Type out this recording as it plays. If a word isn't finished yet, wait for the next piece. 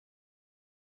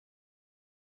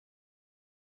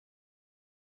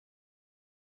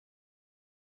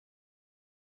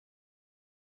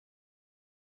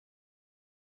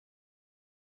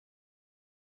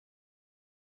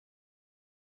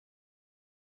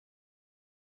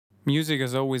Music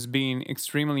has always been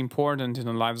extremely important in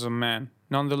the lives of men.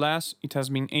 Nonetheless, it has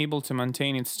been able to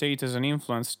maintain its status and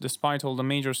influence despite all the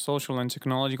major social and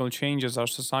technological changes our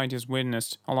society has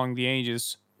witnessed along the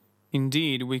ages.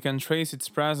 Indeed, we can trace its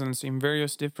presence in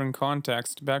various different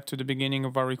contexts back to the beginning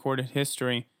of our recorded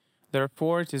history.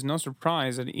 Therefore, it is no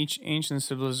surprise that each ancient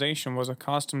civilization was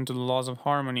accustomed to the laws of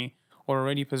harmony, or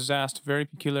already possessed very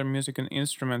peculiar musical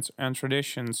instruments and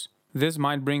traditions. This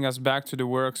might bring us back to the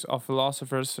works of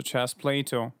philosophers such as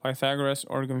Plato, Pythagoras,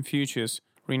 or Confucius,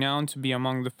 renowned to be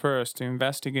among the first to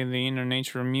investigate the inner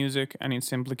nature of music and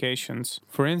its implications.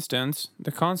 For instance,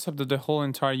 the concept that the whole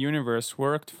entire universe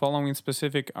worked following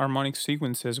specific harmonic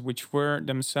sequences which were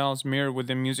themselves mirrored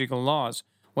within musical laws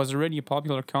was already a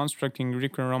popular construct in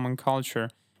Greek and Roman culture,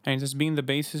 and it has been the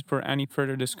basis for any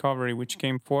further discovery which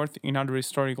came forth in other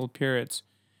historical periods.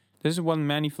 This is what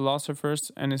many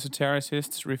philosophers and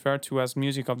esotericists refer to as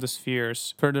music of the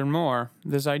spheres. Furthermore,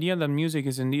 this idea that music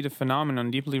is indeed a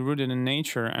phenomenon deeply rooted in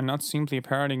nature and not simply a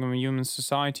paradigm of human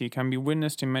society can be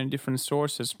witnessed in many different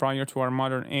sources prior to our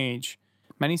modern age.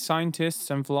 Many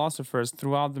scientists and philosophers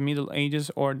throughout the Middle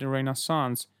Ages or the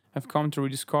Renaissance have come to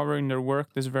rediscover in their work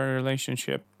this very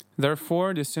relationship.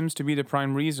 Therefore, this seems to be the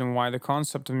prime reason why the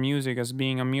concept of music as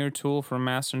being a mere tool for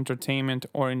mass entertainment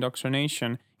or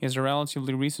indoctrination is a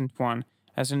relatively recent one,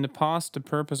 as in the past the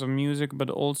purpose of music but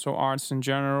also arts in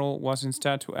general was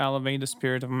instead to elevate the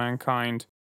spirit of mankind.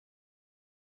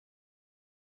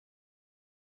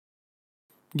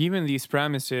 Given these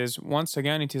premises, once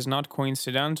again it is not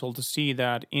coincidental to see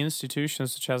that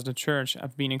institutions such as the church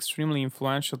have been extremely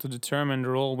influential to determine the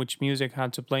role which music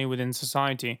had to play within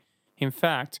society. In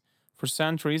fact, for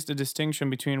centuries the distinction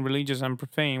between religious and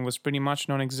profane was pretty much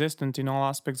non existent in all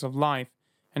aspects of life,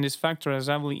 and this factor has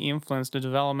heavily influenced the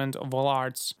development of all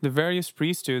arts. The various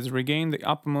priesthoods regained the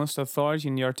uppermost authority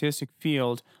in the artistic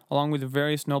field, along with the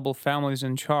various noble families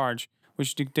in charge,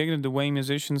 which dictated the way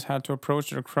musicians had to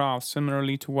approach their craft,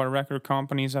 similarly to what record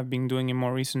companies have been doing in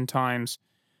more recent times.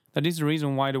 That is the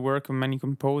reason why the work of many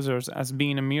composers has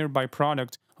been a mere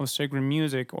byproduct of sacred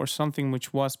music or something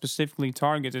which was specifically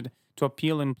targeted to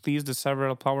appeal and please the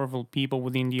several powerful people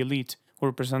within the elite who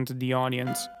represented the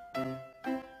audience.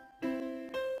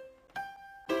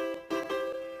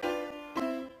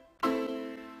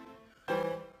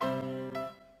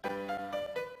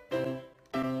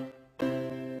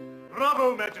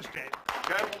 Bravo, Majesty!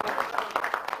 Gentlemen,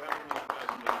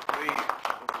 please,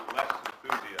 a little less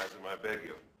enthusiasm, I beg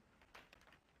you.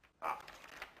 Ah.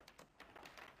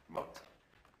 Mozart.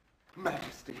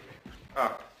 Majesty.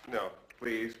 Ah, no,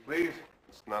 please.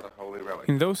 It's not a holy relic.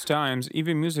 In those times,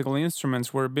 even musical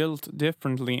instruments were built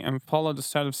differently and followed a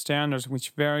set of standards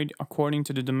which varied according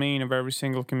to the domain of every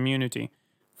single community.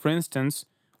 For instance,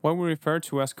 what we refer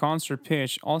to as concert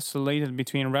pitch oscillated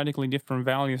between radically different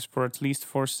values for at least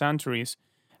 4 centuries,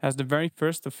 as the very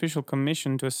first official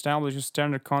commission to establish a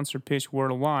standard concert pitch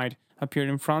worldwide appeared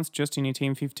in France just in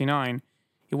 1859.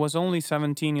 It was only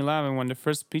 1711 when the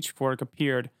first pitchfork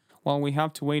appeared, while we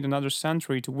have to wait another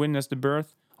century to witness the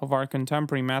birth of our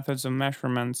contemporary methods of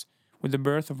measurements, with the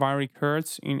birth of Heinrich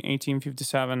Hertz in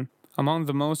 1857. Among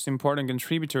the most important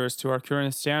contributors to our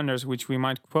current standards which we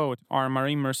might quote are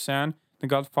Marie Mersenne, the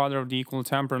godfather of the equal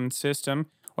temperament system,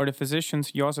 or the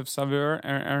physicians Joseph Saveur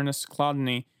and Ernest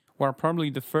Chladni, who are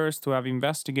probably the first to have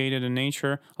investigated the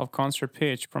nature of concert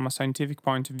pitch from a scientific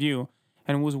point of view,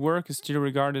 and whose work is still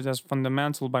regarded as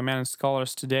fundamental by many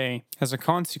scholars today. As a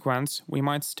consequence, we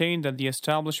might state that the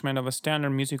establishment of a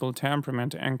standard musical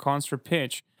temperament and concert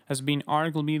pitch has been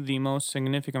arguably the most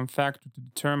significant factor to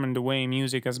determine the way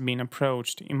music has been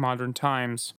approached in modern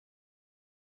times.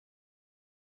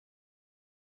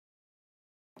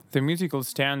 The musical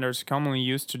standards commonly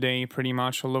used today pretty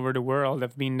much all over the world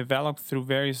have been developed through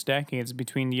various decades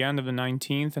between the end of the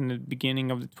 19th and the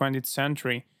beginning of the 20th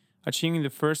century, achieving the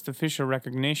first official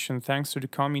recognition thanks to the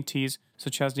committees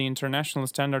such as the International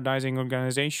Standardizing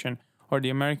Organization or the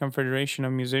American Federation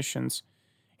of Musicians.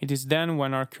 It is then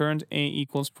when our current A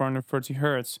equals 430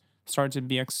 Hz started to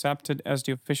be accepted as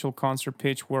the official concert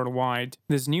pitch worldwide.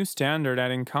 This new standard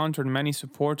had encountered many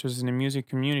supporters in the music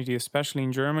community, especially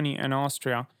in Germany and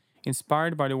Austria,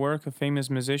 inspired by the work of famous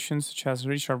musicians such as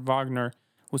Richard Wagner,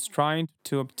 who tried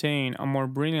to obtain a more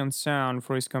brilliant sound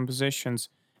for his compositions,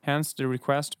 hence the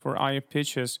request for higher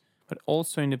pitches, but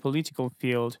also in the political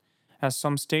field, as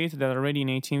some state that already in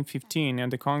 1815 at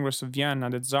the Congress of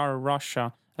Vienna the Tsar of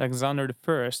Russia, Alexander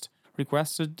I,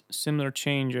 requested similar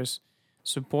changes,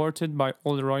 supported by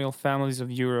all the royal families of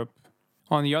Europe.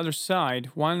 On the other side,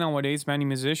 while nowadays many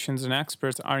musicians and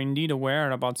experts are indeed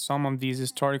aware about some of these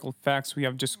historical facts we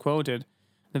have just quoted,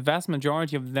 The vast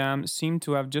majority of them seem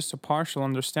to have just a partial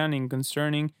understanding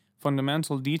concerning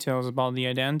fundamental details about the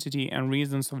identity and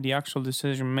reasons of the actual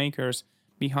decision makers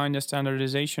behind the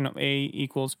standardization of A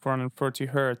equals 440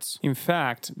 Hz. In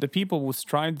fact, the people who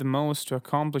strived the most to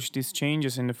accomplish these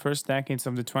changes in the first decades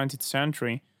of the 20th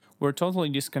century were totally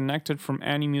disconnected from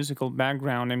any musical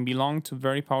background and belonged to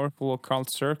very powerful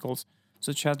occult circles,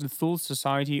 such as the Thule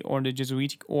Society or the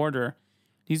Jesuitic Order.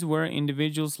 These were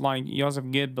individuals like Joseph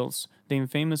Goebbels, the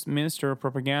infamous minister of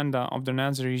propaganda of the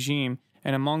Nazi regime,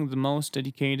 and among the most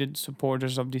dedicated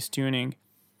supporters of this tuning.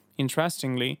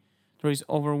 Interestingly, there is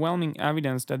overwhelming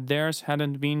evidence that theirs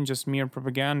hadn't been just mere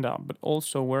propaganda, but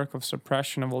also work of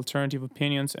suppression of alternative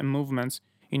opinions and movements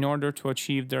in order to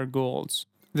achieve their goals.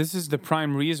 This is the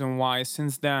prime reason why,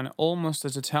 since then, almost the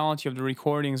totality of the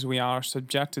recordings we are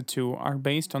subjected to are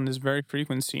based on this very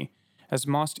frequency, as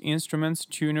most instruments,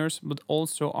 tuners, but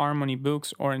also harmony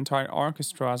books or entire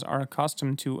orchestras are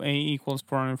accustomed to A equals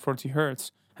 440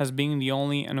 Hz as being the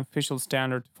only and official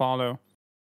standard to follow.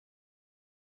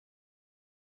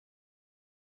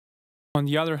 On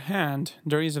the other hand,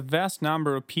 there is a vast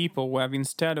number of people who have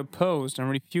instead opposed and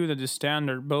refuted the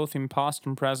standard both in past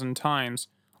and present times,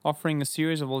 offering a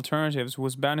series of alternatives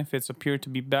whose benefits appear to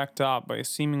be backed up by a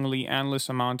seemingly endless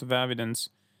amount of evidence.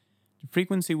 The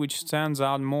frequency which stands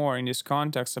out more in this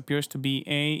context appears to be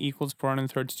A equals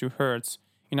 432 Hz,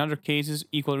 in other cases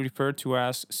equally referred to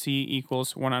as C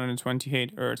equals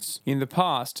 128 Hz. In the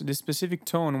past, this specific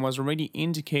tone was already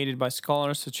indicated by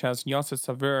scholars such as Joseph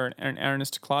Savert and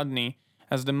Ernest Chladni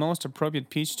as the most appropriate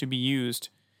pitch to be used.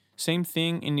 Same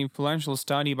thing in the influential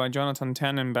study by Jonathan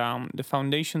Tannenbaum, The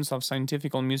Foundations of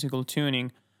Scientific Musical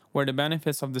Tuning, where the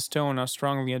benefits of this tone are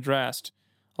strongly addressed,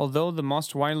 although the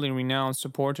most widely renowned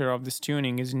supporter of this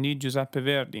tuning is indeed Giuseppe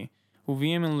Verdi, who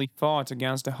vehemently fought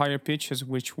against the higher pitches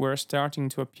which were starting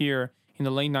to appear in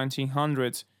the late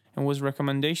 1900s and whose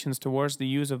recommendations towards the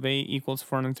use of A equals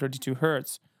 432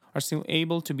 Hz are still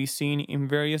able to be seen in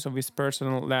various of his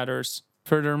personal letters.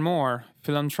 Furthermore,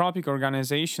 philanthropic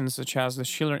organizations such as the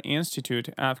Schiller Institute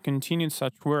have continued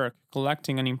such work,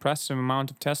 collecting an impressive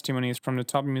amount of testimonies from the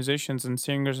top musicians and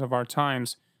singers of our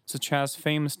times, such as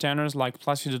famous tenors like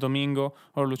Placido Domingo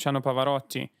or Luciano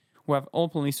Pavarotti, who have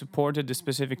openly supported the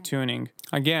specific tuning.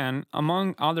 Again,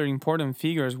 among other important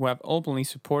figures who have openly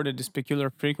supported this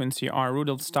peculiar frequency are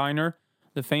Rudolf Steiner,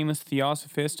 the famous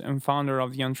theosophist and founder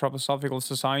of the Anthroposophical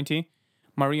Society,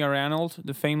 Maria Reynolds,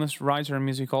 the famous writer and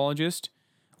musicologist.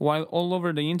 While all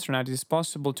over the internet it is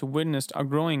possible to witness a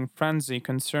growing frenzy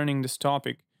concerning this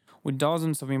topic, with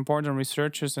dozens of important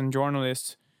researchers and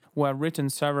journalists who have written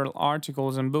several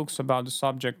articles and books about the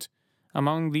subject.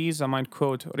 Among these I might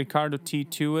quote Riccardo T.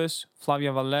 Tues,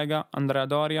 Flavia Vallega, Andrea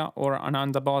Doria, or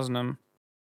Ananda Bosnam.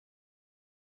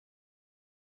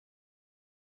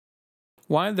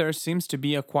 While there seems to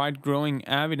be a quite growing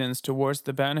evidence towards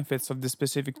the benefits of the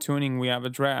specific tuning we have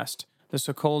addressed, the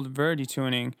so-called Verdi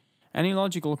tuning, any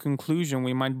logical conclusion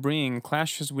we might bring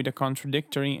clashes with a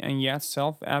contradictory and yet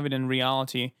self-evident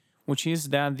reality, which is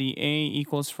that the A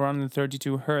equals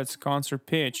 432 Hz concert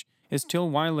pitch is still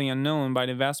widely unknown by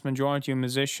the vast majority of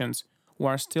musicians, who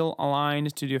are still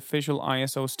aligned to the official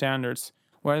ISO standards,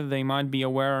 whether they might be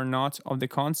aware or not of the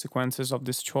consequences of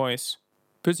this choice.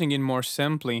 Putting it more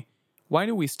simply, why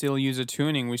do we still use a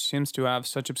tuning which seems to have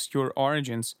such obscure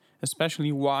origins,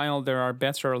 especially while there are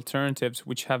better alternatives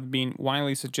which have been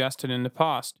widely suggested in the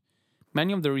past?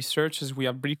 Many of the researchers we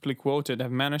have briefly quoted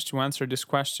have managed to answer this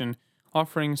question,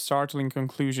 offering startling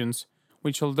conclusions,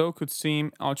 which although could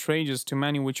seem outrageous to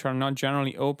many which are not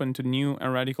generally open to new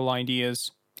and radical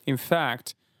ideas. In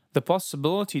fact, the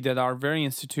possibility that our very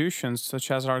institutions, such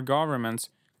as our governments,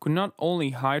 could not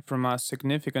only hide from us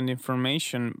significant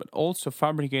information, but also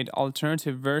fabricate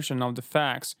alternative versions of the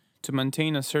facts to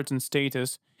maintain a certain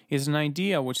status, is an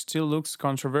idea which still looks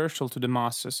controversial to the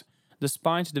masses,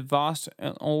 despite the vast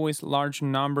and always large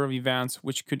number of events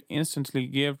which could instantly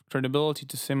give credibility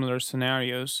to similar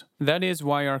scenarios. That is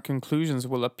why our conclusions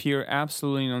will appear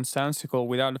absolutely nonsensical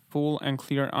without a full and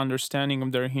clear understanding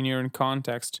of their inherent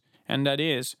context, and that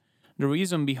is, the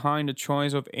reason behind the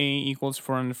choice of A equals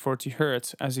 440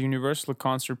 Hz as a universal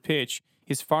concert pitch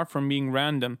is far from being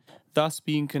random, thus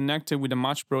being connected with a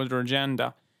much broader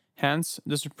agenda. Hence,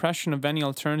 the suppression of any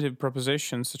alternative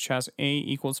proposition such as A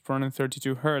equals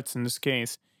 432 Hz in this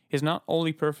case is not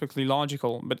only perfectly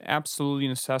logical, but absolutely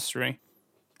necessary.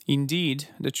 Indeed,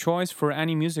 the choice for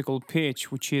any musical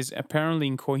pitch which is apparently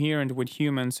incoherent with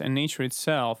humans and nature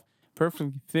itself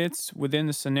perfectly fits within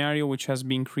the scenario which has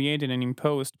been created and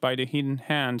imposed by the hidden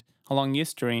hand along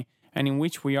history and in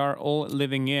which we are all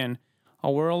living in,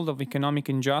 a world of economic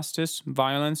injustice,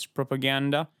 violence,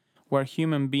 propaganda, where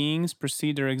human beings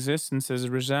perceive their existences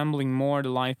resembling more the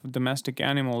life of domestic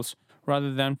animals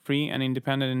rather than free and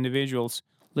independent individuals,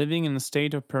 living in a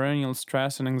state of perennial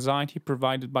stress and anxiety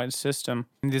provided by the system.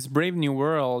 In this brave new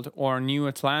world, or new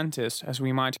Atlantis, as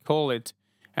we might call it,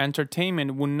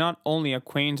 entertainment would not only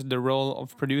acquaint the role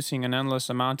of producing an endless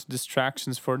amount of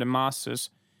distractions for the masses,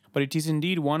 but it is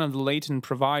indeed one of the latent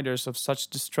providers of such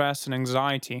distress and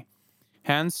anxiety.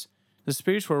 Hence, the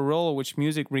spiritual role which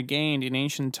music regained in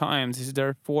ancient times is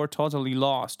therefore totally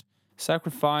lost,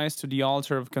 sacrificed to the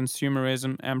altar of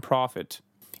consumerism and profit.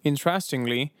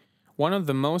 Interestingly, one of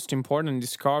the most important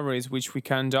discoveries which we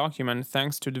can document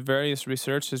thanks to the various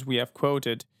researches we have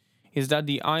quoted is that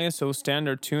the ISO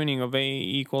standard tuning of A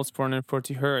equals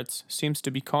 440 Hz seems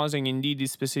to be causing indeed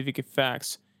these specific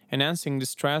effects, enhancing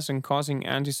distress and causing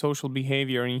antisocial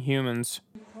behavior in humans.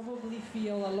 Probably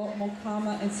feel a lot more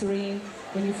calmer and serene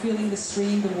when you're feeling the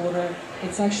stream, the water.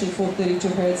 It's actually 432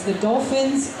 Hz. The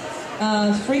dolphins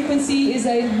frequency is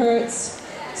 8 Hz.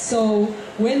 So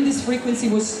when this frequency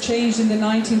was changed in the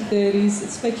 1930s,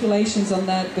 it's speculations on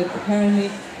that, but apparently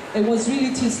it was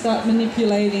really to start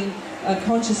manipulating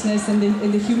consciousness in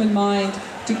the human mind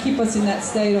to keep us in that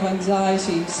state of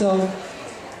anxiety. So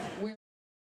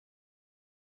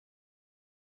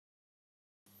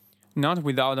not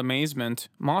without amazement,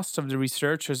 most of the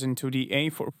researchers into the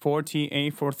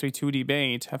A440 A432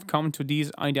 debate have come to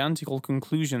these identical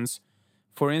conclusions.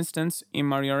 For instance, in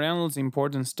Maria Reynolds'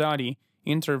 important study,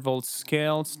 Intervals,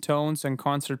 Scales, Tones, and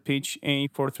Concert Pitch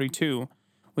A432,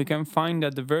 we can find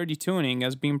that the Verdi tuning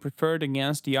has been preferred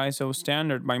against the ISO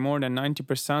standard by more than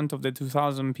 90% of the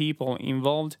 2,000 people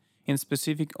involved in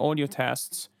specific audio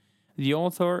tests. The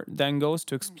author then goes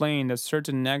to explain that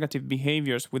certain negative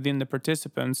behaviors within the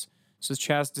participants,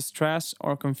 such as distress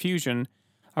or confusion,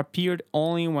 appeared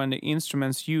only when the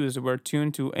instruments used were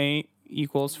tuned to A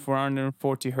equals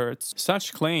 440 Hz.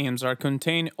 Such claims are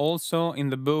contained also in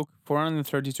the book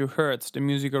 432 Hz, The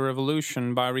Musical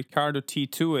Revolution by Riccardo T.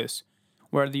 Tuis,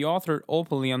 where the author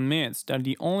openly admits that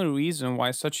the only reason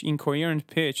why such incoherent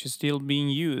pitch is still being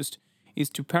used is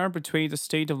to perpetuate a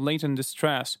state of latent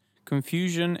distress,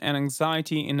 confusion, and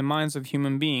anxiety in the minds of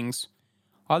human beings.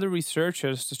 Other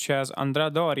researchers, such as Andrea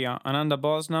Doria, Ananda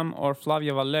Bosnam, or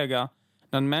Flavia Vallega,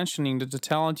 not mentioning the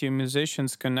totality of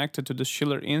musicians connected to the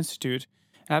Schiller Institute,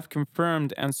 have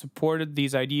confirmed and supported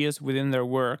these ideas within their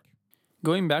work.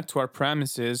 Going back to our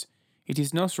premises, it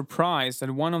is no surprise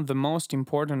that one of the most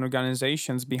important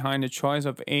organizations behind the choice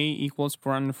of A equals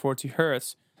 440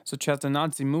 Hz, such as the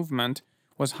Nazi movement,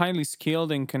 was highly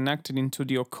skilled and connected into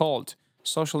the occult,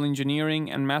 social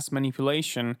engineering, and mass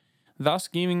manipulation, thus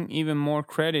giving even more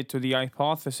credit to the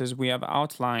hypothesis we have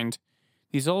outlined.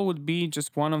 These all would be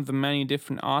just one of the many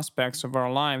different aspects of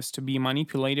our lives to be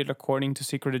manipulated according to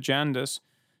secret agendas,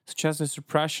 such as the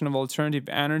suppression of alternative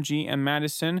energy and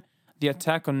medicine, the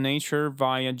attack on nature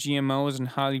via GMOs and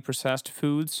highly processed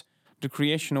foods, the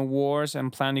creation of wars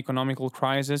and planned economical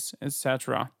crises,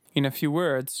 etc. In a few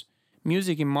words,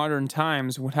 music in modern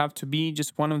times would have to be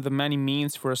just one of the many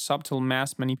means for a subtle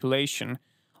mass manipulation,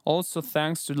 also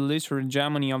thanks to the literal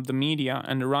hegemony of the media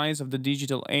and the rise of the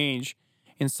digital age,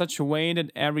 in such a way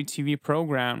that every TV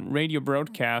program, radio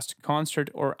broadcast, concert,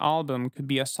 or album could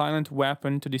be a silent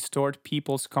weapon to distort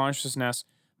people's consciousness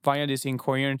via this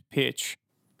incoherent pitch.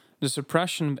 The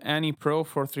suppression of any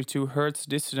pro-432 Hz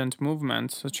dissident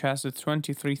movement, such as the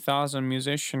 23,000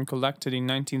 musicians collected in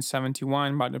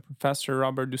 1971 by the Professor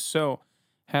Robert Dussault,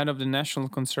 head of the National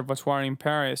Conservatoire in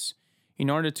Paris, in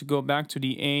order to go back to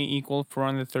the A equal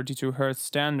 432 Hz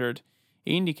standard,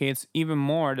 indicates even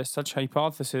more that such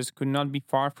hypothesis could not be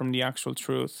far from the actual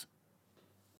truth.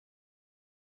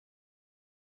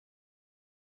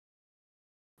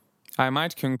 I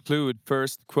might conclude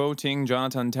first quoting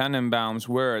Jonathan Tenenbaum's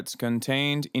words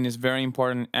contained in his very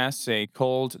important essay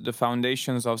called The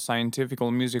Foundations of Scientific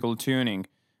Musical Tuning.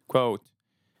 Quote,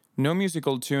 "No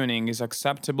musical tuning is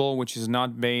acceptable which is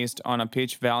not based on a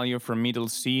pitch value from middle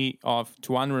C of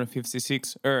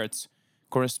 256 Hz,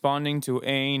 corresponding to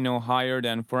A no higher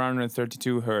than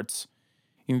 432 Hz.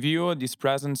 In view of this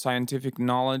present scientific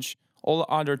knowledge, all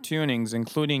other tunings,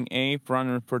 including A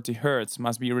 440 Hz,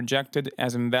 must be rejected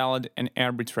as invalid and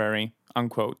arbitrary."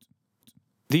 Unquote.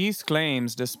 These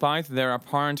claims, despite their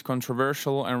apparent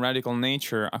controversial and radical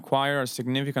nature, acquire a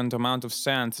significant amount of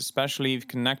sense, especially if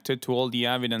connected to all the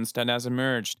evidence that has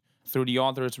emerged through the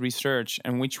author's research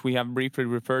and which we have briefly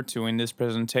referred to in this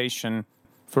presentation.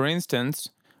 For instance,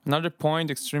 another point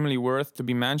extremely worth to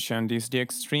be mentioned is the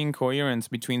extreme coherence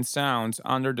between sounds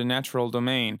under the natural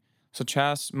domain, such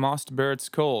as most birds'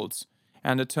 calls,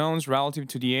 and the tones relative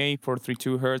to the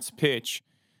A432 Hz pitch,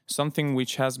 something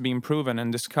which has been proven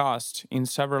and discussed in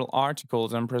several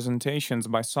articles and presentations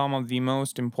by some of the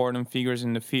most important figures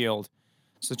in the field,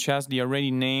 such as the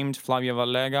already named Flavia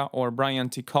Vallega or Brian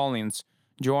T. Collins,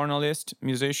 journalist,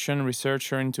 musician,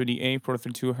 researcher into the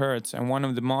A432 Hz, and one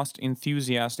of the most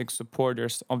enthusiastic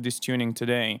supporters of this tuning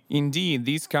today. Indeed,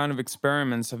 these kind of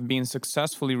experiments have been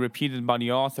successfully repeated by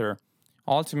the author,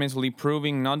 ultimately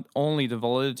proving not only the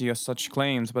validity of such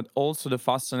claims, but also the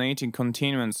fascinating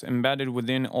continuance embedded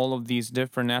within all of these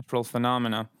different natural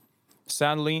phenomena.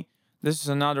 Sadly, this is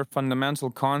another fundamental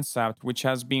concept which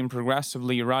has been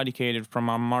progressively eradicated from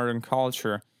our modern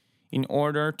culture, in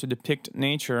order to depict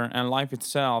nature and life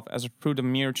itself as a fruit of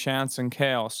mere chance and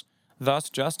chaos, thus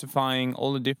justifying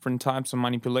all the different types of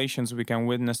manipulations we can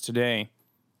witness today.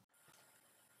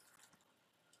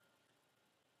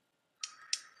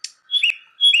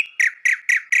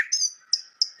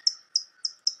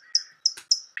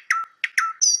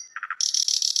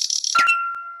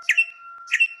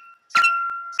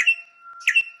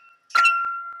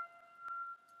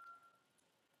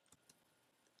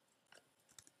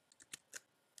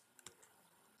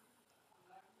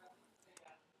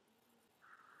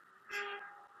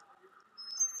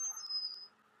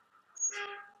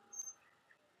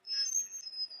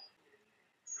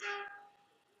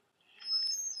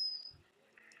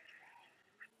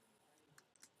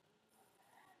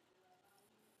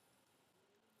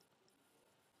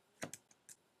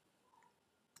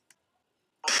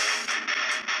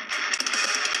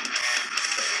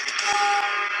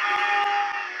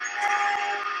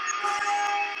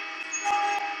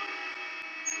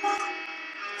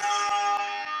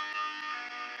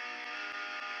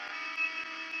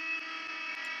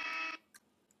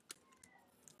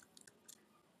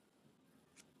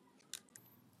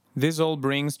 This all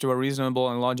brings to a reasonable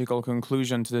and logical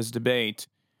conclusion to this debate.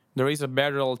 There is a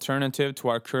better alternative to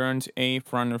our current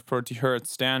A440 Hz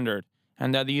standard,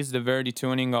 and that is the Verdi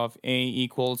tuning of A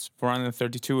equals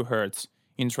 432 Hz.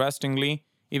 Interestingly,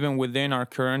 even within our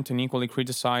current and equally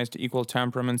criticized equal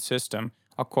temperament system,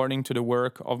 according to the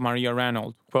work of Maria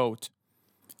Renaud, quote,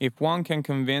 if one can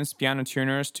convince piano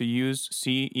tuners to use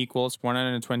C equals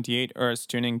 128 Hz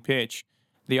tuning pitch,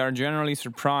 they are generally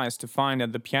surprised to find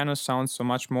that the piano sounds so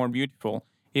much more beautiful,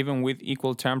 even with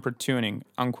equal tempered tuning,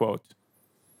 unquote.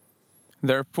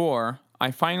 Therefore,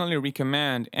 I finally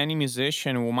recommend any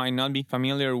musician who might not be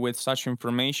familiar with such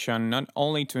information not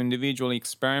only to individually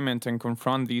experiment and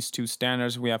confront these two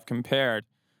standards we have compared,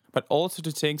 but also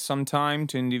to take some time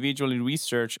to individually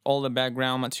research all the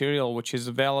background material which is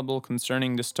available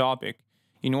concerning this topic,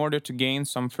 in order to gain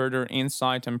some further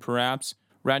insight and perhaps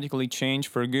radically change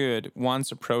for good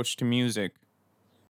one's approach to music.